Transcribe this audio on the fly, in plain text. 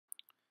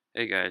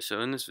Hey guys, so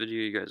in this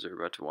video you guys are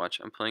about to watch,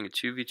 I'm playing a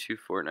 2v2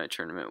 Fortnite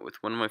tournament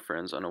with one of my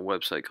friends on a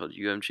website called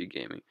UMG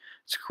Gaming.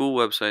 It's a cool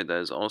website that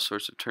has all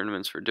sorts of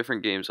tournaments for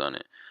different games on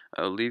it.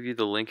 I will leave you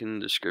the link in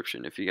the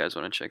description if you guys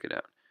want to check it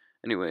out.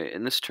 Anyway,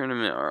 in this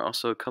tournament are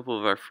also a couple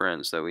of our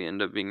friends that we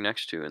end up being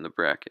next to in the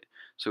bracket,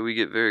 so we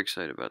get very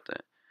excited about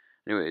that.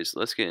 Anyways,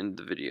 let's get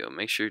into the video.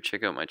 Make sure to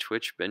check out my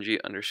Twitch,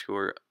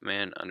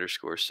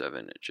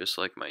 Benji_man_7, just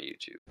like my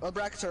YouTube. Oh,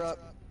 brackets are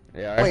up.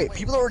 Yeah. Wait,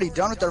 people are already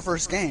done with their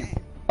first game.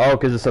 Oh,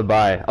 because it's a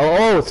buy.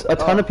 Oh, it's a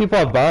ton of people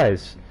have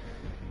buys.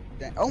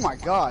 Oh my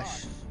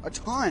gosh, a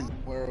ton.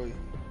 Where are we?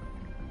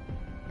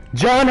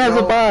 John has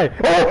a buy.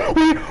 Yeah,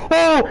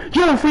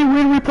 if we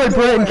win, we play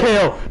Brett and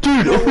Kale.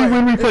 Dude, if we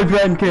win, we play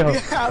Brett and Kale.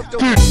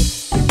 Dude.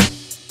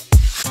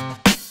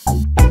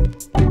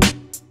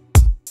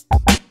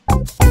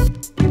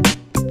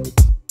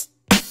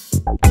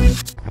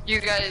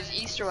 You guys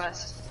east or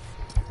west?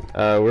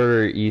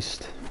 We're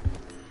east.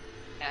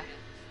 Yeah.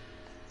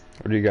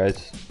 What are you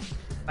guys?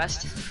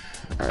 West?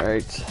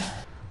 Alright.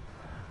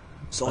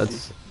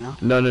 Let's...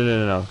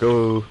 No.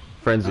 Go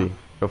Frenzy. Oh.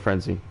 Go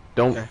Frenzy.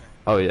 Don't. Okay.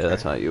 Oh, yeah,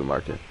 that's not you,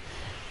 marked it.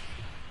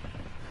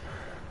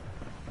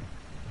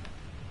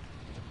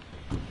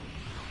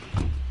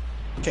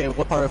 Okay,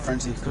 what part of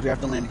Frenzy? Because we have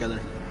to land together.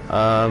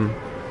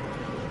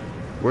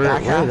 Where are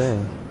half?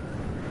 they?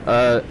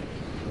 They're going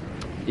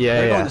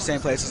Yeah. the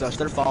same place as us.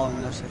 They're following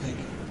us, I think.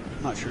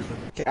 I'm not sure.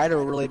 Okay, I had a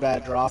really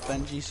bad drop,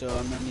 Benji, so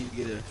I'm gonna need to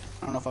get a...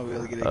 I don't know if I'll be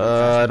able to get a...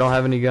 I don't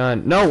have any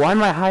gun. No, why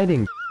am I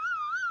hiding?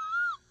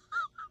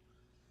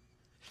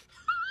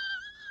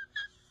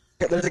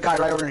 Okay, there's a guy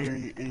right over here.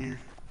 In here.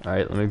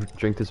 Alright, let me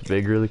drink this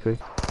big really quick.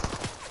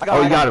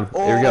 I You got him.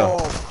 Here we go.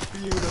 Oh,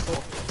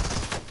 beautiful.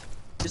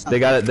 They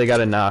got it. They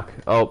got a knock.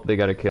 Oh, they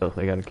got a kill.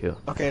 They got a kill.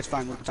 Okay, it's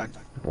fine. We're time.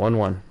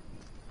 1-1.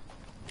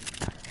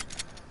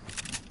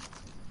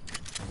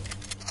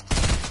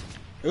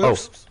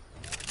 Oops.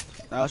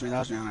 That was me on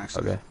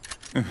accident.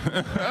 Okay.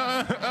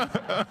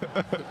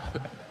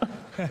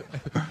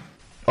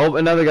 Oh,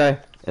 another guy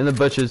in the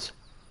bushes.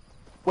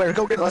 Wait,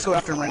 let's go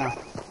after him right now.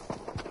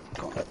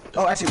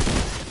 Oh, I see him.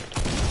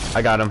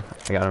 I got him.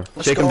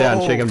 Let's Shake him down.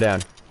 go. Shake him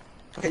down.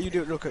 Okay, you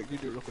do it real quick.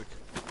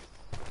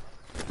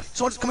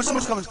 Someone's coming.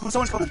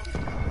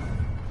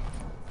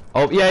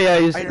 Oh, yeah.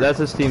 Right That's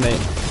his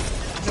teammate.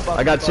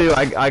 I got two.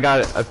 I got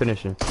it. I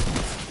finished him.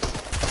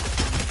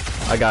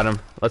 I got him.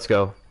 Let's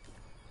go.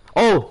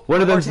 Oh,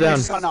 one of them's down.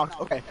 Just got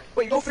knocked. Okay.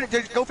 Wait, go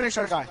finish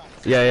our guy.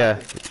 Yeah.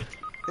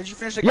 Did you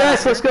finish the guy?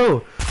 Yes, let's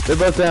go. They're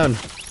both down.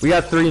 We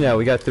got three now.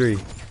 Okay.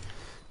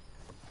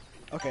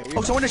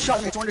 Oh, someone just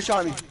shot me.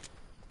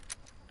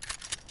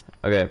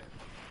 Okay.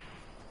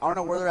 I don't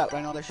know where they're at, but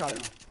I know they shot at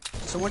me.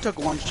 Someone took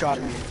one shot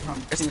at me. I'm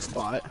guessing it's a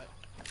bot.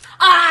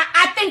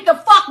 I think the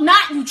fuck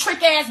not, you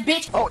trick ass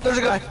bitch. Oh, there's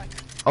a guy.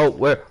 Oh,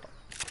 where?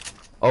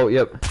 Oh,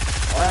 yep. Oh,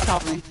 right on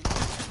top of me.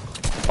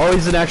 Oh,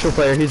 he's an actual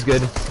player. He's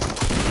good.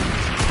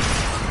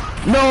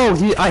 No,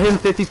 I hit him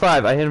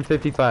 55. Here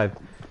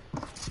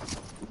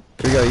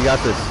we go. You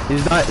got this.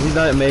 He's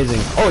not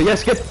amazing. Oh,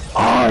 yes, get.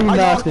 Oh, you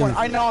knocked him.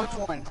 I knocked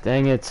one.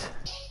 Dang it.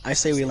 I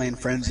say we land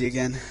Frenzy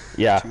again.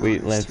 Yeah, we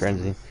land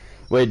Frenzy.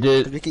 Wait,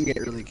 We can get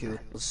really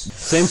kills.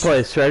 same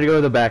place. Try to go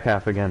to the back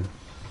half again.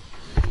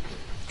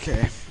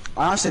 Okay.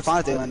 I honestly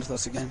find if they land with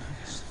us again.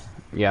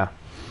 Yeah.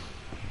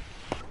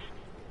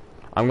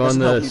 I'm going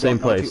the same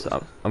place.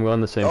 I'm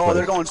going the same place. Oh,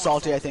 they're going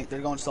salty, I think. They're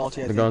going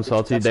salty. They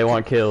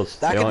want kills.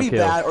 That could be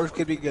bad or it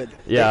could be good.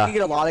 Yeah. They could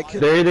get a lot of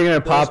kills. They're either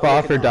gonna pop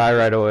off or die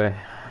right away.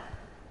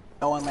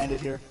 No one landed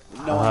here.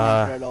 No one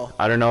landed here at all.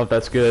 I don't know if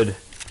that's good.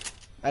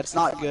 That's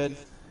not good.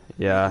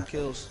 Yeah.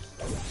 Kills.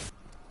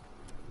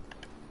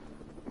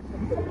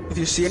 If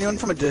you see anyone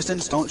from a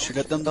distance, don't shoot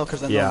at them though,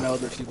 because then they'll know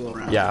there's people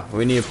around. Yeah,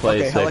 we need to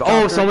play Okay, safe. Oh,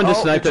 helicopter. someone just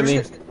Oh, sniped at did me.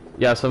 you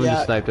Yeah, someone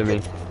just sniped at me.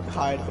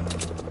 Hide.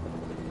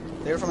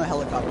 They were from a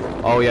helicopter.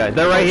 Oh yeah,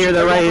 they're right here.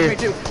 They're right here.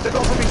 They're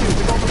going for me too.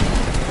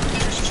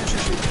 Shoot.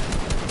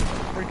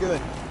 They're good.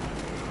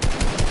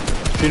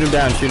 Shoot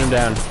him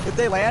down. Did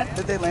they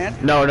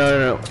land? No.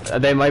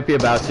 They might be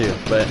about to,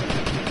 but.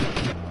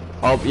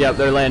 Oh, yeah,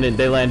 they're landing.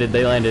 They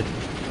landed.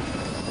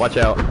 Watch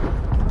out.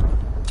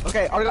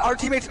 Okay, our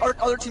teammates, our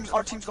team's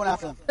going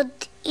after them.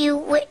 You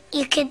want.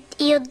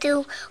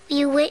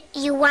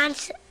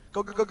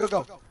 Go.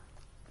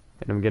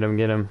 Get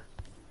him.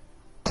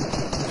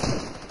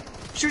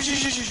 Shoot.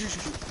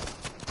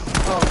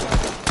 Oh,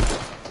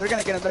 they're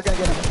gonna get him.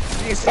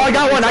 Oh, I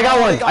got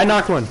one. I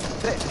knocked one.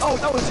 Oh,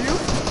 that was you?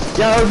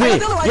 Yeah, that was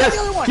me. Yes,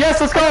 Yes,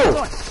 let's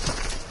go.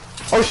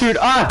 Oh shoot!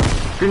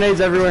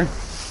 Grenades everywhere.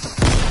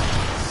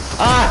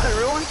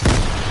 Everyone?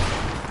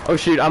 Oh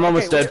shoot! I'm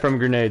almost dead from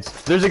grenades.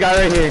 There's a guy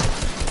right here.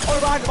 Oh,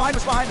 behind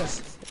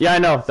us. Yeah, I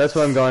know. That's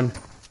where I'm going.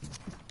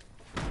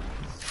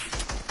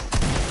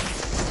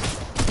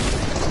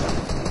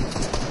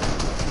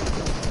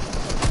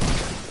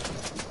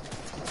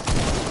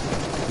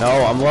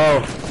 No, I'm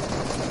low.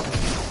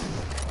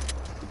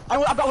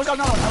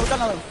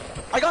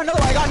 I got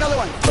another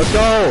one. Let's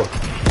go.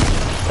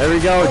 There we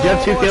go. Do you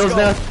have 2 kills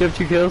now? Do you have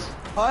 2 kills?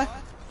 Huh?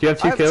 Do you have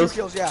I two have kills? 2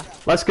 kills, yeah.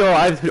 Let's go.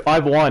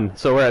 I've 1,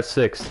 so we're at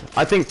 6.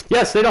 I think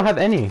yes, they don't have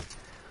any.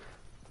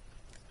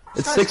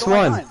 It's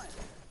 6-1.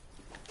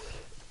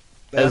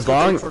 As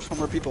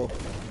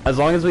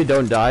long as we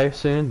don't die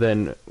soon,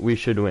 then we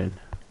should win.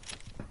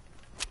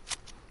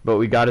 But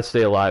we gotta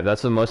stay alive.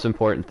 That's the most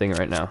important thing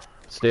right now.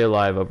 Stay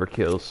alive over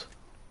kills.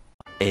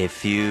 A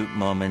few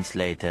moments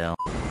later.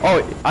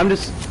 Oh, I'm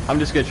just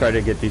gonna try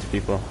to get these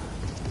people.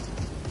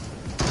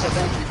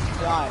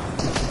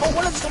 Oh,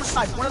 one of them just got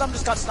sniped. One of them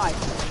just got sniped.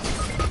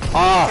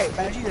 Ah! Okay,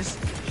 Benji just...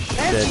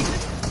 Benji!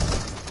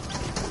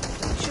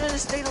 You should have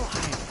stayed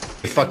alive.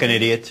 You fucking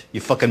idiot.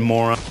 You fucking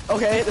moron.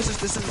 Okay, this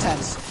is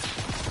intense.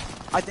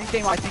 I think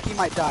he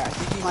might die.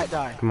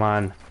 Come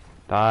on,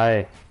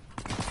 die.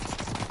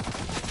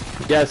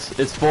 Yes,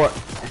 it's 4.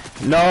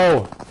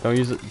 No, don't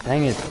use it.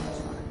 Dang it.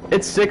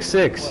 It's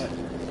 6-6.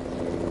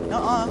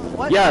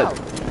 What? Yeah,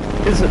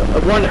 it's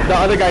the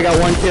other guy got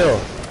 1 kill.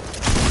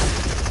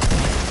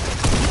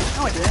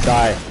 No, I didn't.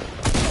 Die.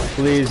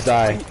 Please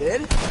die. He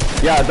did?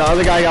 Yeah, the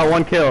other guy got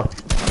 1 kill.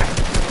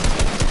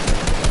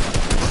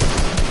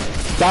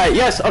 Die.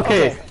 Yes.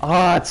 Okay.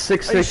 Ah, it's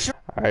 6-6. Sure?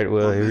 All right,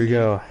 Will. Here we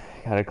go.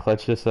 Gotta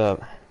clutch this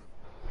up.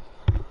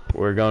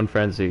 We're going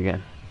frenzy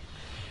again.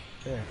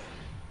 Okay.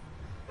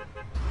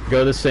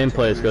 Go the same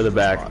place. Go the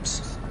back.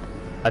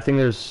 I think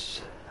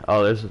there's.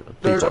 Oh, there's.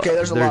 People.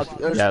 There's a lot.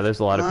 Yeah, there's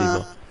a lot of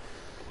people.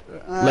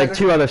 Like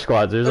 2 other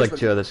squads. There's like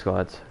 2 other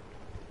squads.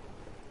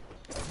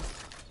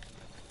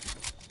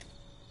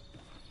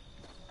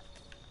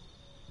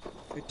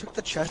 They took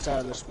the chest out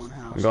of this one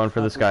house. I'm going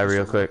for this guy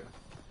real quick.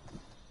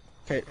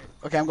 Okay,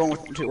 I'm going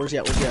with. Where's he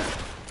at?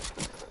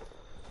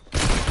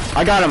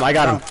 I got him.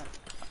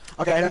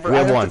 Okay, I have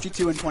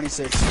 52 and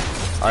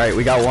 26. All right,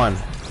 we got 1.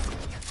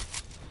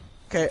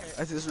 Okay, I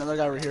think there's another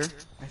guy right here.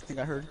 I think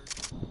I heard.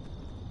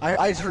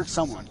 I heard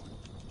someone.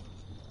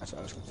 That's why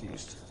I was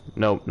confused.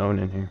 Nope, no one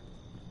in here.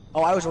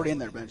 Oh, I was already in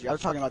there, Benji. I was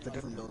talking about the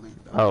different building.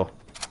 Oh.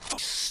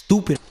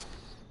 Stupid.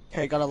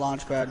 Okay, got a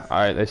launch pad. All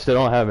right, they still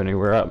don't have any.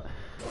 We're up.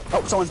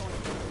 Oh, someone.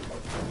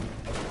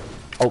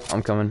 Oh,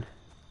 I'm coming.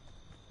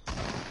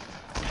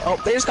 Oh,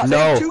 they just got No.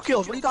 they have 2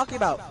 kills. What are you talking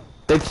about?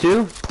 They have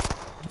 2?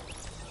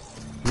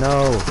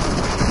 No.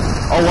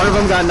 Oh, one of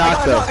them got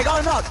knocked though. I got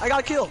him knocked. I got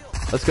a kill.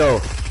 Let's go.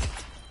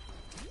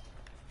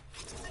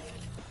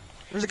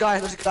 There's a guy,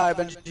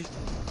 Benji.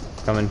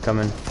 Coming.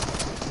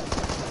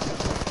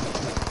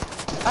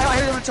 I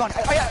hit him a ton.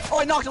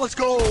 I knocked him. Let's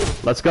go.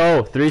 Let's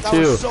go.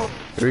 3-2. So...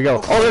 Here we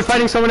go. Oh, they're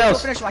fighting someone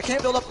else. Finish him. I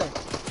can't build up there.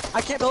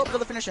 I can't build up to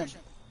the finish him.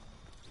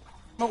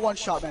 I'm a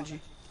 1-shot, Benji.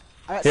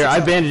 Here, I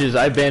have bandages.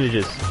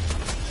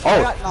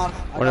 Oh,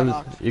 one of them.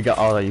 knocked. You got.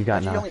 Oh, you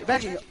got knocked.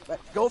 Benji,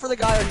 go for the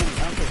guy or him.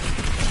 I don't care.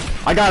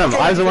 I got him.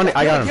 Okay, I was the one.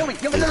 I got him.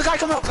 There's a guy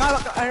coming up.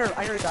 I heard a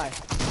guy.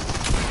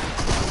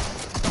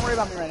 Don't worry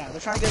about me right now.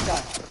 They're trying to get a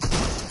guy.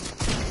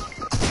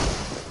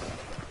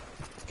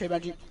 Okay,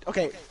 Benji.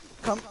 Okay,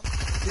 come.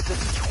 Get this.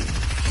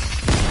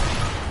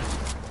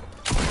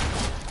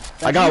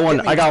 Benji, I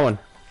got one.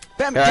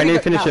 Ben, Here, I need to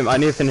finish him. Okay.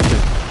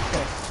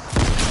 Okay.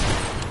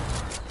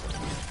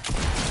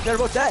 They're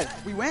both dead.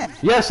 We win.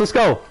 Yes, let's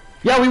go.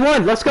 Yeah, we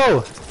won. Let's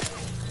go.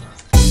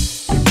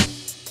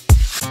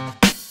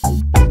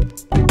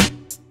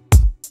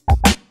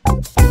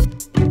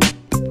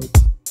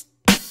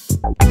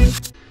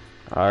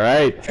 All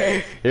right.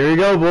 Okay. Here we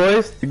go,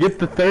 boys. To get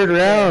the 3rd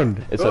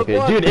round. It's okay,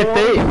 dude. If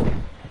they.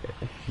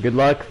 Good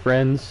luck,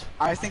 friends.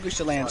 I think we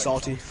should land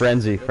salty.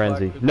 Frenzy.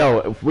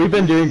 No, we've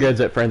been doing good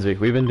at frenzy.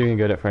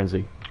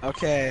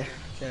 Okay.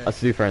 Let's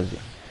do frenzy.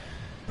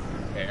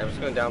 Okay, I'm just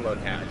gonna download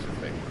hacks.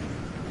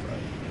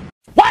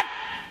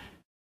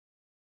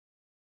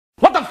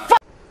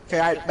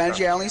 Okay,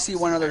 Benji, I only see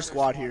one other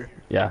squad here.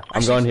 Yeah,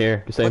 I'm going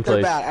here. Same But they're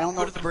place. bad. I don't know.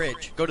 Go to the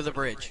bridge. Go to the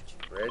bridge.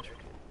 Bridge?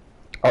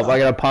 Oh, I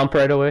got a pump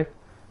right away.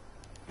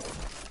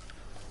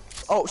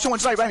 Oh,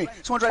 someone's right by me.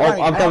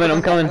 Oh, I'm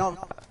coming.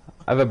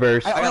 I have a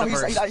burst. I know,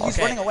 he's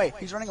Okay. running away.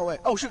 He's running away.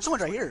 Oh, shoot,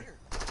 someone's right here.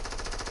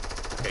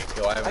 Okay,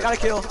 kill. I I got a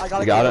kill.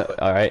 You got it?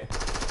 Alright.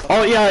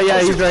 Oh,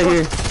 yeah, he's right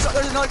here. So,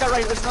 there's another guy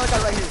right here.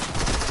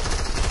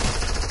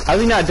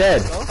 How's he not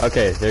dead?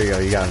 Okay, there you go.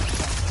 You got him.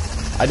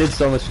 I did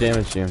so much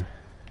damage to him.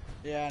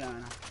 Yeah, no.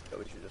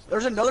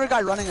 There's another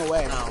guy running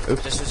away. No,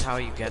 Oops. this is how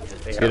you get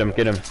this. Get him.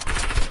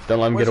 Don't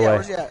let him get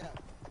away.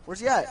 Where's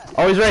he at?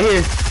 Oh, he's right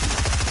here.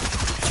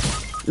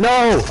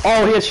 No!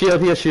 Oh, he has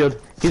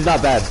shield. He's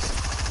not bad.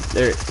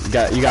 There,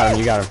 you got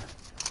him.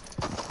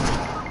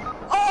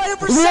 Oh, I hit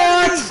for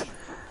 70!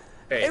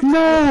 Hey.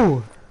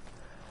 No!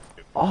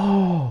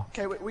 Oh.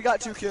 Okay, we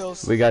got 2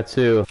 kills. We got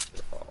 2.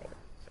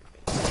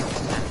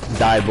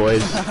 Die,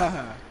 boys.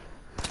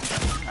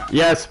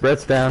 Yes,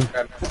 Brett's down.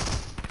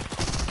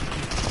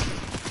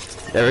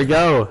 There we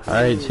go.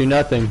 Alright,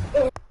 2-0.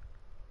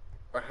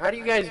 How do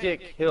you guys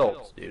get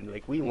kills, dude?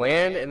 Like, we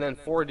land and then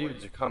 4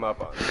 dudes come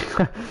up on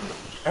us.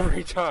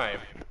 Every time.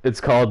 It's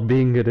called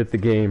being good at the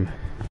game.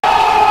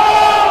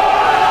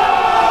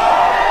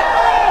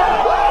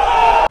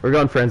 We're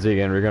going frenzy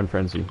again. I'm going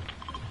right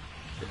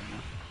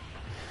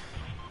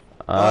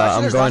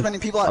here. There's not as many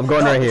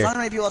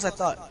people as I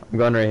thought. I'm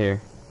going right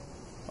here.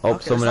 Oh,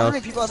 Okay, someone there's not else.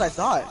 many people as I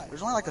thought.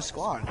 There's only like a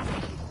squad.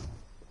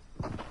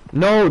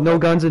 No, no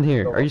guns in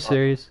here. Are you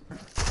serious?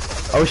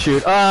 Oh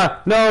shoot.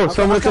 Ah, no,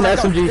 someone with an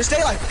SMG. Just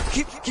stay alive.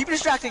 Keep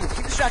distracting.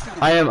 Keep distracting.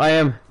 I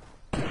am.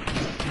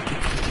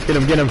 Get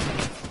him, get him.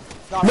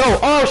 No,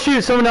 oh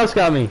shoot, someone else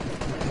got me.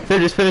 Here,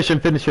 just finish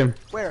him.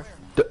 Where?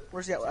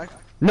 Where's he at?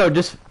 No,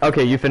 just,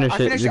 okay, you finish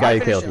it, the guy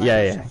you killed.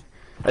 Yeah.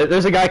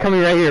 There's a guy coming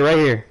right here.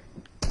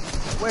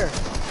 Where?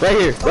 Right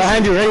here,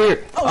 behind you, right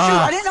here. Oh shoot,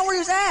 I didn't know where he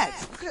was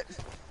at.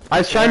 I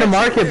was trying to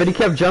mark it, but he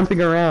kept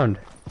jumping around.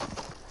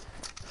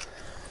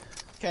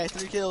 Okay,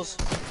 3 kills.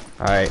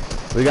 Alright,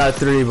 we got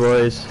 3,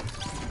 boys.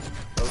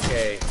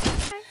 Okay.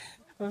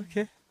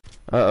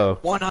 Uh-oh.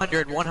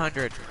 100.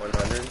 100?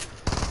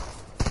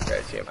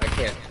 Okay, damn,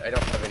 I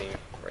don't have any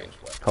range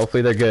left.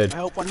 Hopefully they're good. I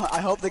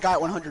hope the guy at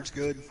 100's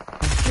good.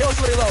 Kills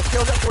really low.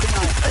 Kills at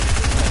 49.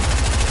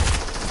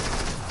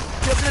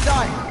 Kill's gonna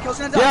die. Kill's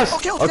gonna die. Yes! Oh,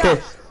 Kill's Okay,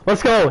 down.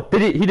 let's go. He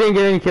didn't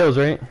get any kills,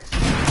 right? Yep, he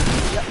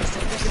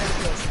didn't get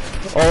any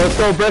kills. Oh, let's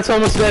go. Brett's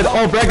almost dead.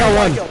 Oh, Brett got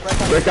one.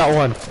 Brett got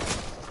one.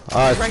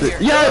 Right here.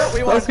 Yes!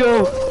 We won. Let's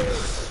go.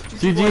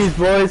 GG's,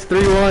 boys.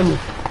 3-1.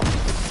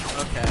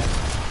 Okay.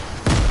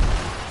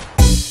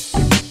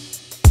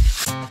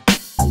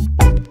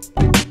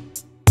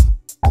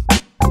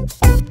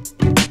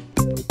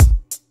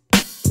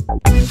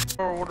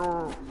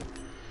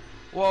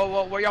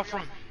 Whoa, where y'all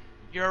from?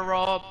 You're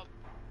We're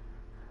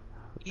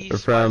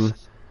east, from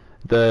west?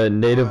 the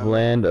native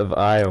land of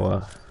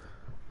Iowa.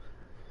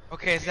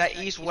 Okay, is that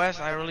east, west?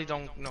 I really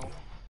don't know.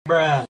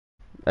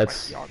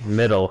 That's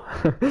middle.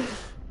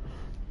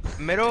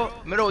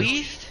 Middle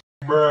east?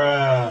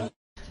 No,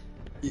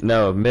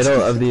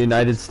 middle of the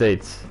United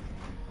States.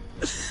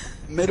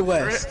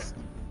 Midwest.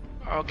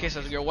 Okay, so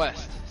you're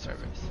west.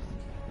 Service.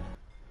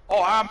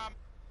 Oh, I'm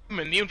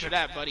immune to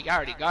that, buddy. I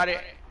already got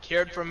it.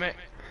 Cured from it.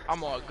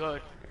 I'm all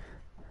good.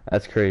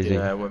 That's crazy.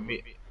 Yeah, when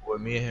me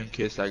and him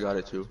kissed, I got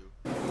it too.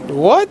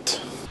 What?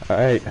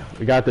 Alright,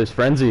 we got this.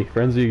 Frenzy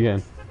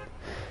again.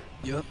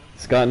 Yep.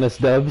 It's gotten us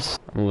dubs.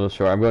 I'm a little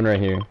short. I'm going right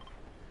here.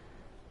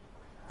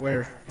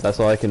 Where? That's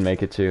all I can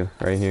make it to.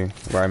 Right here,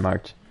 where I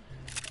marked.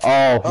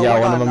 Oh, yeah,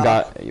 one of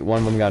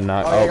them got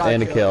knocked. Oh, Oh,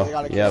 and a kill.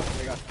 Yep.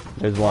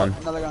 There's one.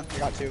 Another gun. They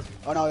got 2.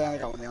 Oh no, they only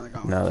got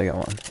 1. No, they got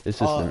one. It's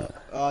just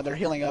they're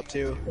healing up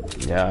too.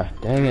 yeah,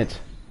 dang it.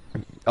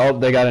 Oh,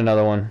 they got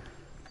another one.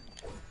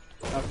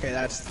 Okay,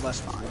 that's less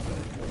fine.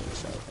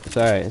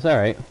 It's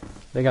alright.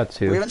 They got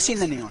 2. We haven't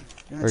seen anyone.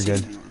 We're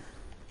good.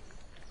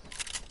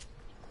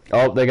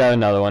 Oh, they got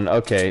another one.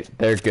 Okay,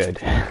 they're good.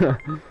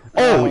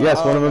 Oh,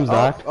 yes, one of them's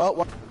knocked.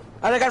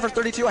 I hit a guy for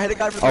 32. I hit a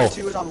guy for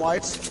 32. It's on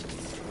whites.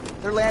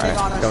 They're landing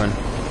on us.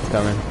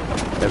 Coming.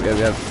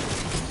 Yep.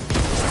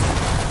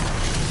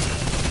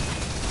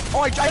 Oh,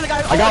 I hit a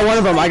guy. I got one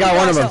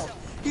of them.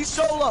 He's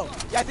so low.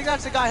 Yeah, I think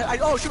that's the guy.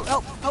 Oh, shoot.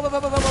 Help.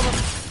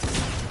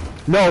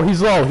 No,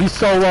 he's low. He's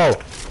so low.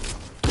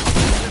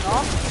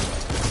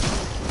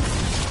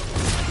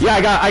 Yeah,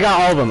 I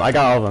got all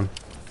of them.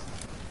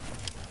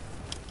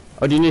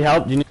 Oh, do you need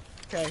help?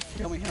 Okay,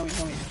 heal me.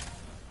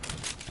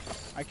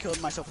 I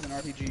killed myself with an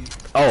RPG.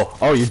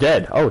 Oh, you're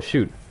dead. Oh,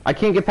 shoot. I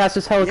can't get past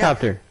this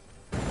helicopter.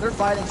 Yeah. They're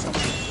fighting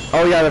someone.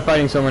 Oh, yeah, they're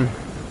fighting someone.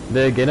 Did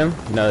they get him?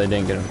 No, they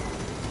didn't get him.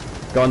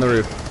 Go on the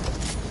roof.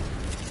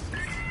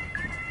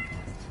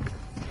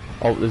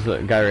 Oh, there's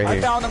a guy right here.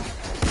 I found them.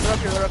 They're up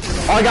here.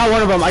 Oh, I got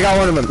one of them.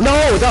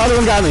 No, the other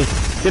one got me.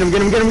 Get him.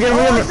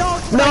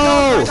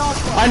 No!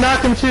 I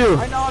knocked him too.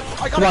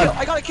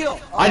 I got a kill.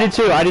 I did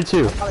too. I got a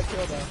kill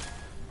though.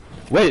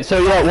 Wait, so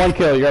you're at 1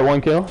 kill. Yeah.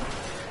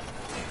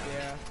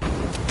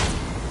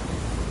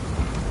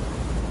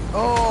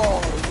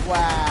 Oh,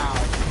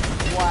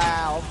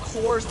 wow.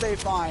 Of course they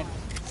find.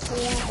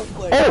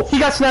 Oh, he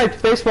got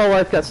sniped. Baseball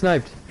Life got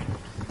sniped.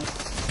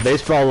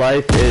 Baseball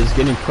Life is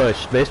getting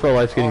pushed. Baseball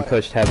Life's getting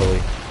pushed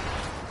heavily.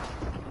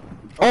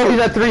 Oh, he's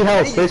at 3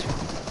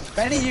 health.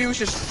 Benny Hughes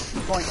just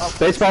going up.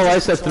 Baseball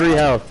Life's at 3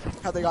 health.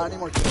 Have they got any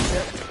more kills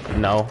yet?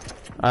 No.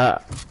 I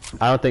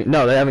don't think.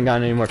 No, they haven't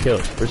gotten any more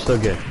kills. We're still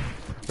good.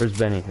 Where's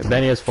Benny?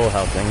 Benny has full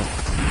health, dang it.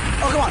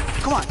 Oh,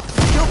 come on.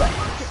 Kill them.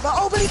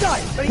 Oh, Benny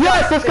died.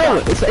 Yes, let's go.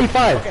 It's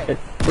 8-5. Okay.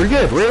 We're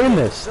good. We're in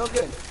this. Still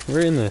good.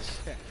 We're in this.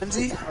 Okay.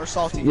 Frenzy or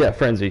salty? Yeah,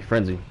 frenzy.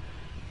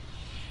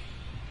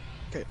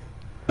 Okay.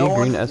 No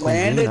one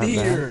landed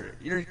here.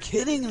 You're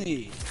kidding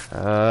me.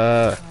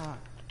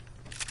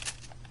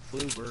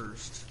 Blue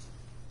burst.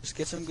 Just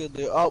get some good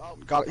loot. Oh,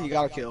 he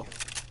got a kill.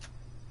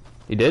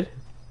 He did?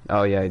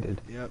 Oh yeah, he did.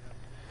 Yep.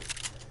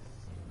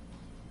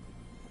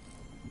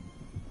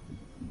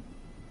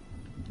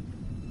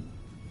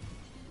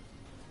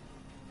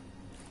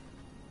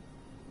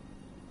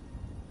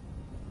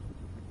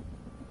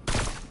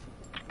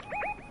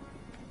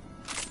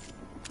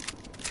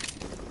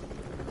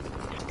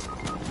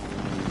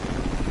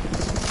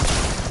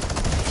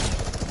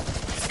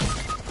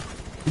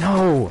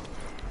 No!